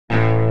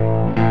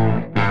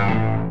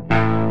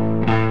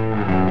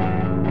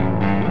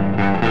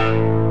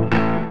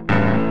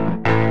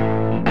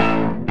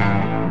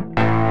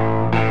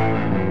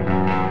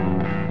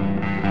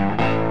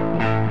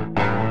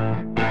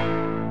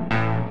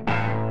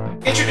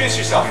Introduce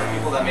yourself for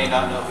people that may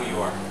not know who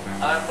you are.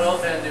 I'm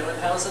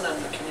VanNieuwenhuizen.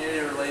 I'm the Community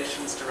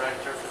Relations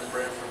Director for the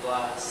Brantford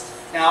Blast.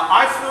 Now,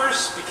 I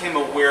first became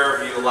aware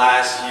of you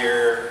last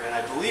year, and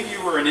I believe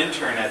you were an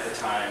intern at the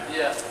time.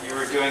 Yeah. You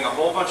were doing a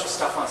whole bunch of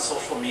stuff on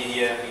social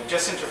media, and you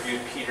just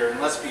interviewed Peter, and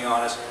let's be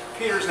honest,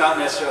 Peter's not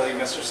necessarily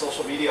Mr.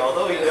 Social Media,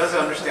 although he does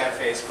understand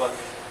Facebook.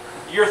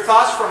 Your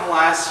thoughts from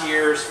last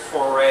year's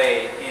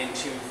foray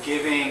into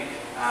giving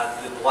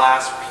the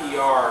Blast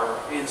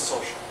PR in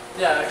social?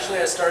 Yeah, actually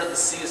I started the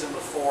season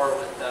before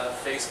with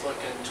Facebook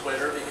and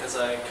Twitter because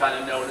I kind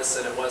of noticed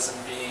that it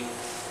wasn't being,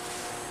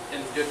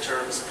 in good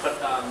terms,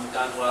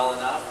 done well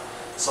enough.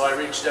 So I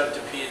reached out to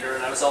Peter,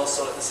 and I was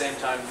also at the same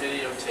time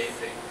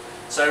videotaping.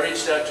 So I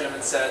reached out to him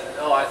and said,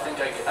 "Oh, I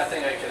think I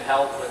could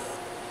help with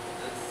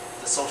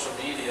the social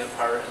media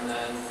part." And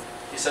then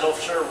he said, "Oh,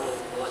 sure,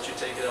 we'll let you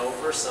take it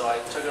over." So I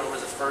took over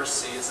the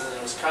first season, and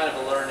it was kind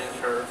of a learning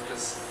curve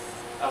because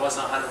I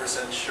wasn't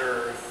 100%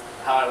 sure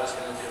how I was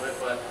going to do it,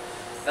 but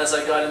as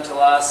I got into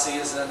last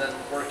season and then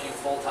working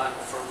full-time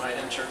for my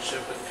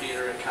internship with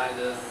Peter, it kind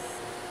of,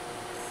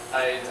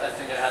 I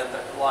think I had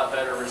a lot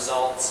better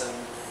results and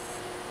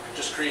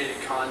just created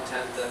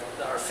content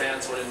that our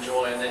fans would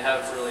enjoy, and they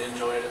have really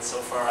enjoyed it so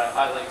far.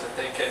 I like to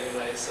think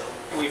anyway. So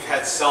we've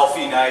had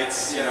selfie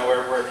nights, you know,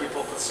 where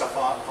people put stuff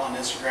on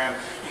Instagram.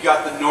 You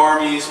got the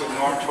normies with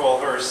Norm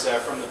Tolhurst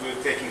from the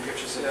booth taking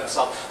pictures of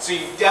themselves. So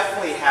you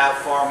definitely have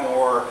far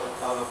more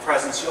of a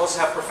presence. You also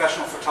have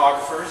professional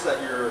photographers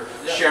that you're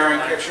sharing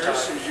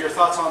pictures. Your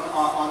thoughts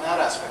on that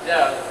aspect?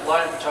 Yeah,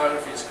 live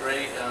photography is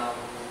great.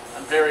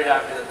 I'm very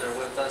happy that they're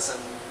with us,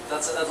 and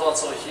that's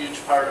also a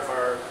huge part of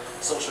our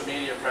social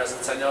media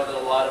presence. I know that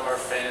a lot of our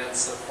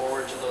fans look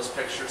forward to those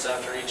pictures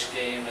after each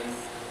game, and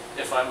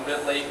if I'm a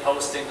bit late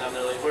posting them,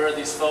 they're like, "Where are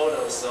these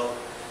photos?" So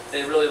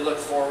they really look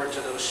forward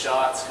to those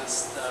shots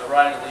because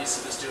Ryan and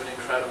Lisa just do an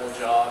incredible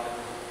job.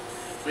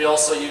 And we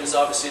also use,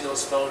 obviously,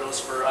 those photos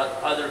for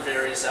other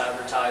various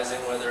advertising,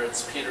 whether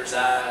it's Peter's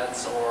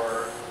ads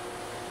or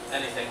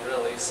anything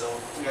really. So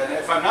yeah,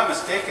 if I'm not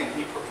mistaken,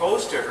 he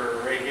proposed to her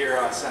right here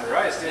on center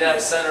ice, didn't he? Yeah,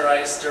 center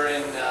ice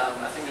during,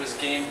 I think it was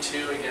game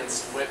 2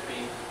 against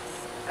Whitby.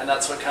 And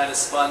that's what kind of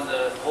spun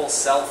the whole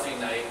selfie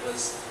night.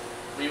 Was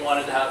we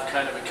wanted to have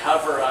kind of a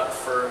cover-up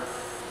for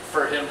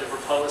him to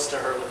propose to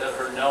her without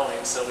her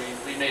knowing. So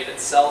we made it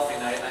selfie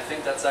night, and I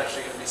think that's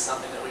actually going to be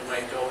something that we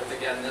might go with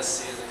again this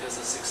season because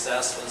the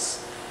success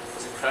was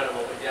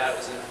incredible. But yeah, it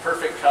was a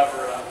perfect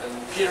cover-up, and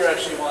Peter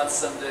actually wants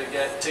them to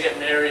get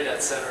married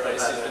at center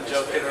ice. He's been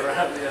joking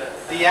around. Yeah.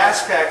 The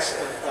aspects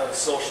of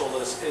social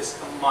is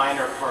a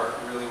minor part,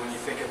 really, when you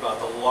think about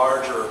the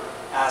larger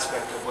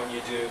aspect of what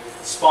you do.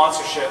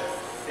 Sponsorship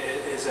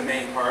is a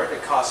main part.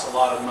 It costs a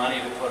lot of money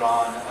to put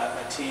on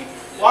a team.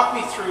 Walk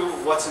me through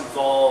what's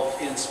involved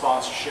in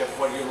sponsorship,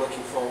 what you're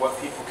looking for, what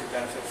people could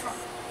benefit from.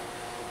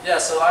 Yeah,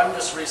 so I'm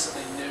just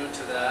recently new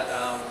to that.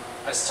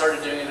 I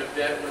started doing it a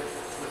bit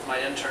with my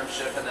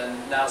internship, and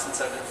then now since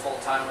I've been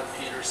full-time with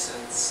Peter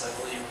since, I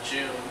believe,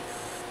 June,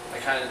 I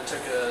kind of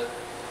took a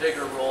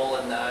bigger role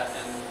in that,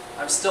 and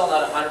I'm still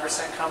not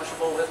 100%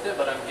 comfortable with it,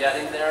 but I'm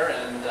getting there,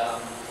 and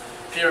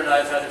Peter and I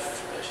have had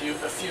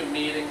a few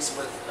meetings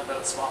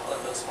about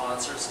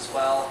sponsors as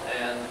well,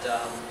 and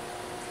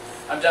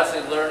I'm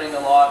definitely learning a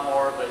lot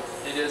more, but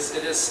it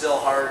is still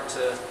hard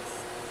to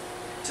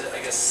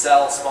I guess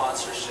sell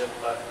sponsorship,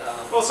 but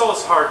well, so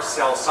it's hard to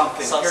sell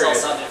something. Sell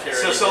something,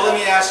 period. So let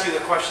me ask you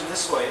the question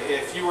this way: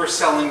 if you were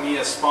selling me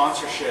a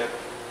sponsorship,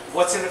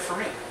 what's in it for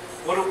me?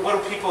 What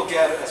do people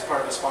get as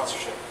part of a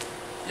sponsorship?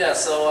 Yeah,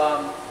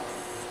 so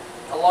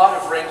a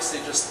lot of rinks, they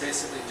just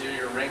basically do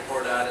your rink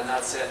board ad and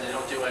that's it. They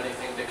don't do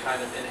anything to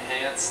kind of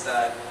enhance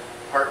that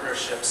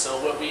partnership. So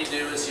what we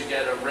do is you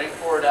get a rink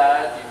board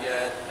ad, you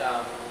get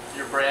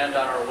your brand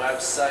on our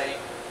website,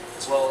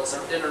 as well as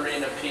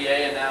in-arena PA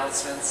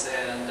announcements,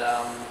 and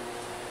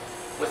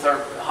with our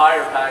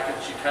higher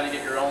package, you kind of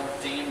get your own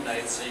theme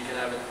night, so you can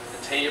have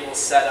a table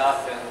set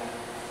up and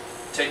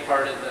take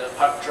part in the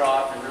puck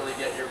drop and really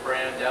get your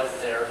brand out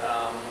there.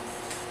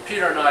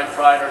 Peter and I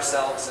pride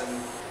ourselves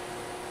in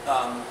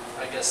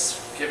I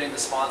guess giving the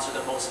sponsor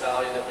the most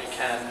value that we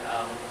can,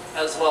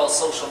 as well as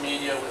social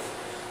media.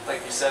 With,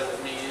 like you said,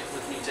 with me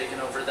taking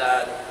over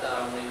that,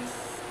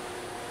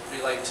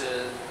 we like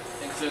to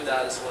include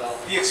that as well.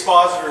 The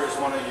Expositor is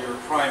one of your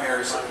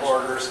primary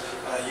supporters.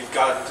 You've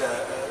got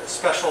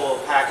special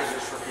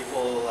packages for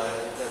people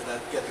that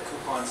get the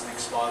coupons and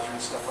Expositor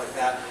and stuff like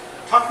that.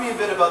 Talk to me a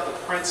bit about the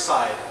print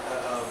side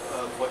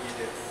of what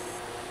you do.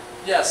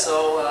 Yeah,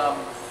 so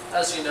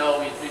as you know,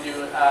 we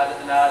do an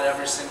ad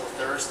every single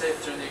Thursday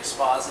through the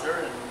Expositor,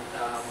 and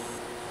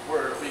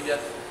we get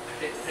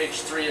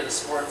page 3 of the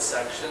sports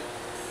section,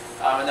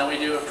 and then we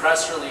do a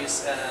press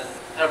release, and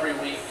every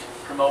week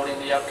promoting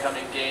the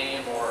upcoming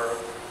game, or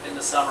in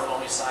the summer when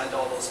we signed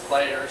all those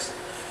players,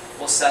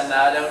 we'll send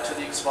that out to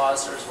the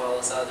Expositor as well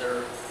as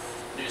other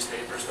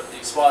newspapers, but the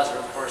Expositor,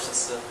 of course,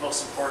 is the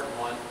most important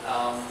one.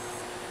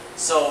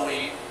 So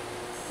we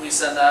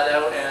send that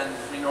out, and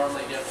we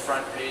normally get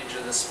front page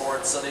of the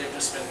sports, so they've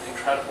just been an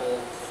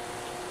incredible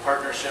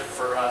partnership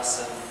for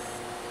us, and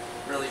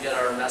really get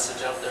our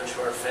message out there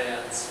to our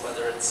fans,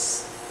 whether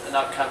it's an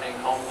upcoming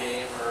home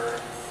game or,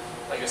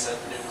 like I said,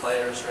 new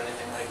players or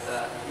anything like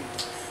that.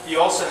 You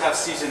also have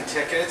season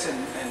tickets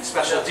and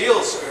special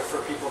deals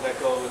for people that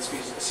go with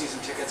season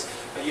tickets.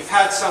 You've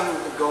had some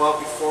go out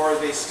before. Are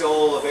they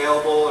still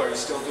available? Are you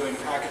still doing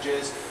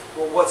packages?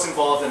 Well, what's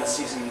involved in a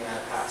season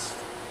pass?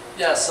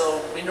 Yeah,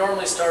 so we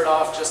normally start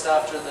off just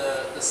after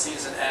the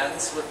season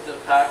ends with the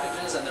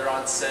packages, and they're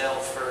on sale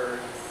for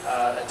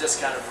a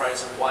discounted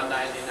price of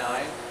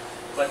 $199.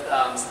 But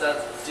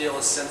that deal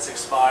has since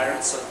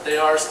expired, so they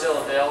are still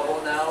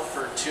available now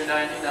for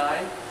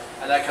 $299.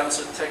 And that comes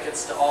with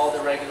tickets to all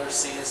the regular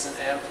season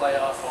and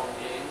playoff home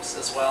games,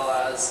 as well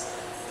as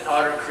an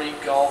Otter Creek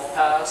golf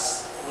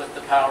pass with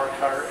the power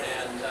cart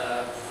and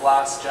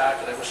blast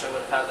jacket. I wish I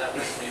would have had that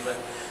with me, but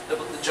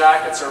the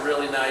jackets are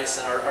really nice,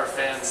 and our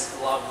fans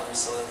love them.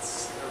 So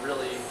it's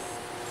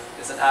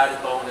an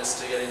added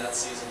bonus to getting that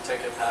season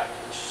ticket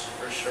package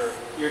for sure.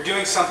 You're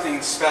doing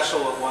something special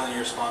with one of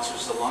your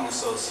sponsors, the Lung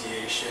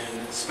Association,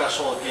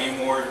 special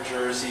Game Ward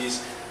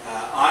jerseys.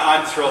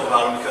 I'm thrilled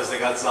about them because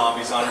they got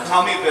zombies on them.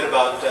 Tell me a bit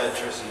about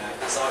Jersey Night.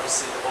 It's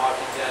obviously The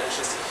Walking Dead.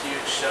 It's just a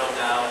huge show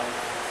now, and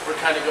we're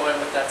kind of going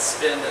with that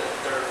spin that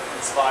they're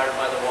inspired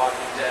by The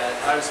Walking Dead.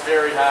 I was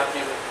very happy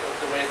with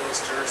the way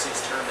those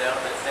jerseys turned out,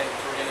 and I think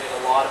we're going to get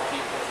a lot of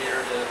people here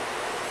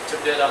to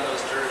bid on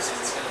those jerseys.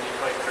 It's going to be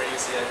quite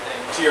crazy, I think.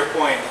 To your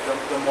point,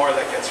 the more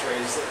that gets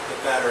raised, the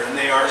better, and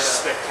they are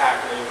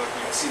spectacularly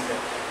looking. I've seen the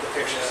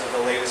pictures of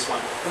the latest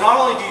one. But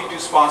not only do you do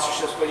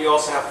sponsorships, but you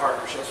also have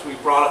partnerships. We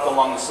brought up the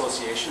Lung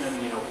Association,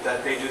 and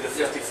that they do the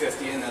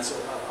 50-50, and that's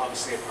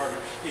obviously a partner.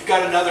 You've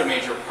got another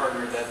major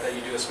partner that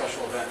you do a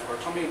special event for.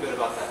 Tell me a bit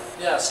about that.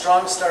 Yeah,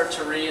 Strong Start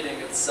to Reading.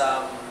 It's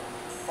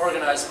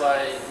organized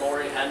by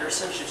Lori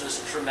Henderson. She's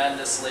just a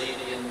tremendous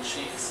lady, and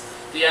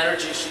the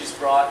energy she's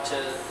brought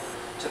to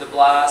the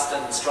Blast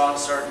and Strong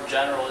Start in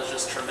general is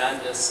just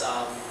tremendous.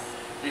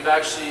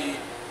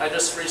 I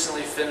just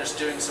recently finished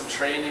doing some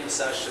training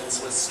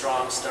sessions with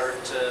Strong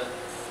Start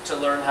to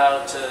learn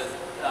how to,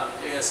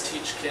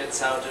 teach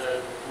kids how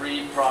to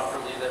read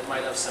properly that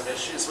might have some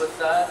issues with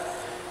that.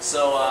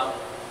 So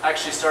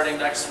actually starting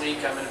next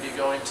week, I'm going to be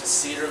going to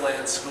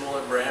Cedarland School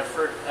in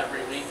Brantford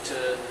every week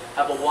to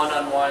have a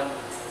one-on-one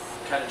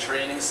kind of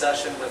training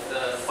session with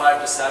the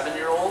 5 to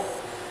 7-year-old.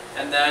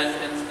 And then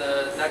in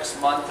the next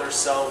month or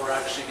so, we're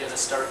actually going to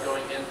start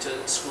going into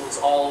schools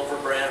all over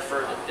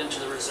Brantford, into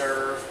the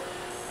reserve,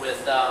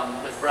 with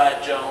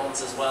Brad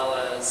Jones, as well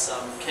as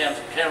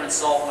Cameron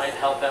Salt might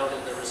help out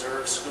in the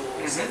reserve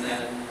schools, and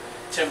then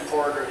Tim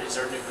Porter, he's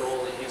our new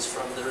goalie, he's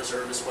from the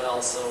reserve as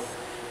well. So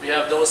we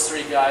have those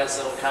three guys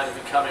that will kind of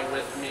be coming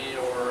with me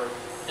or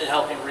in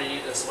helping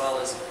read, as well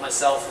as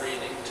myself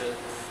reading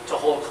to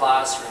whole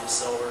classrooms.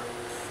 So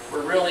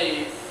we're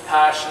really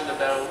passionate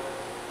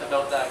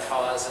about that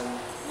cause, and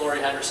Lori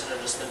Henderson has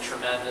just been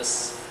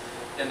tremendous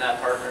in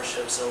that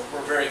partnership, so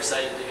we're very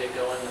excited to get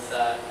going with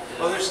that.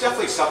 Well, there's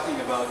definitely something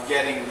about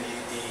getting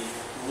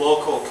the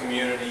local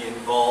community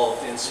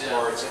involved in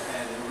sports,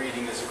 and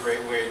reading is a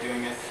great way of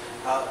doing it.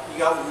 You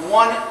got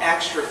one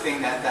extra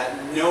thing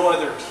that no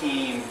other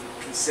team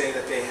can say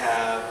that they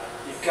have.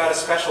 You've got a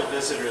special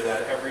visitor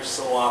that every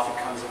so often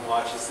comes and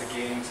watches the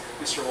games,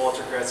 Mr.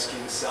 Walter Gretzky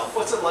himself.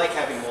 What's it like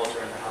having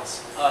Walter in the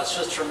house? It's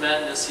just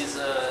tremendous. He's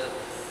a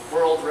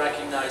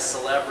world-recognized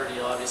celebrity,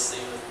 obviously,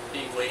 with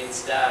being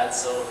Wayne's dad.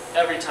 So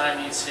every time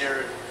he's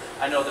here,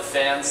 I know the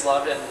fans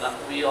love it, and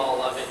we all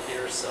love it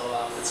here, so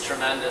it's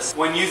tremendous.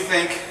 When you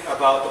think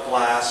about the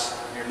Blast,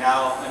 you're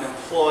now an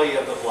employee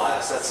of the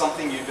Blast. That's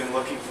something you've been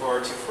looking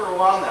forward to for a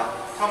while now.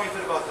 Tell me a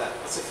bit about that.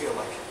 What's it feel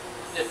like?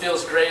 It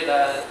feels great.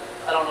 I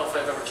don't know if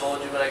I've ever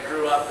told you, but I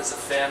grew up as a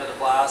fan of the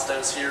Blast. I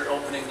was here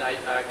opening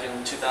night back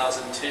in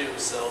 2002,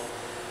 so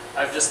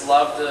I've just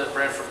loved the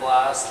Brantford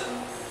Blast,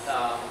 and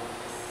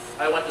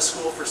I went to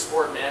school for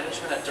sport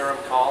management at Durham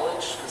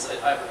College because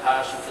I have a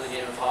passion for the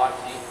game of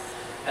hockey.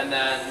 And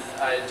then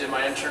I did my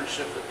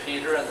internship with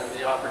Peter, and then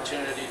the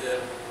opportunity to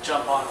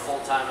jump on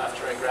full-time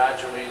after I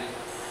graduated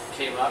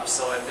came up.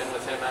 So I've been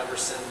with him ever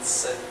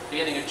since. At the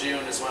beginning of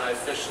June is when I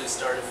officially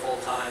started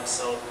full-time.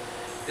 So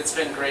it's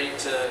been great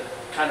to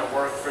kind of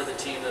work for the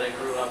team that I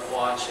grew up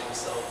watching.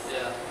 So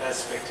yeah.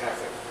 That's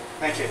spectacular.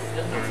 Thank you.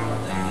 Yep, no problem.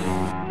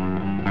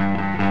 Thank you.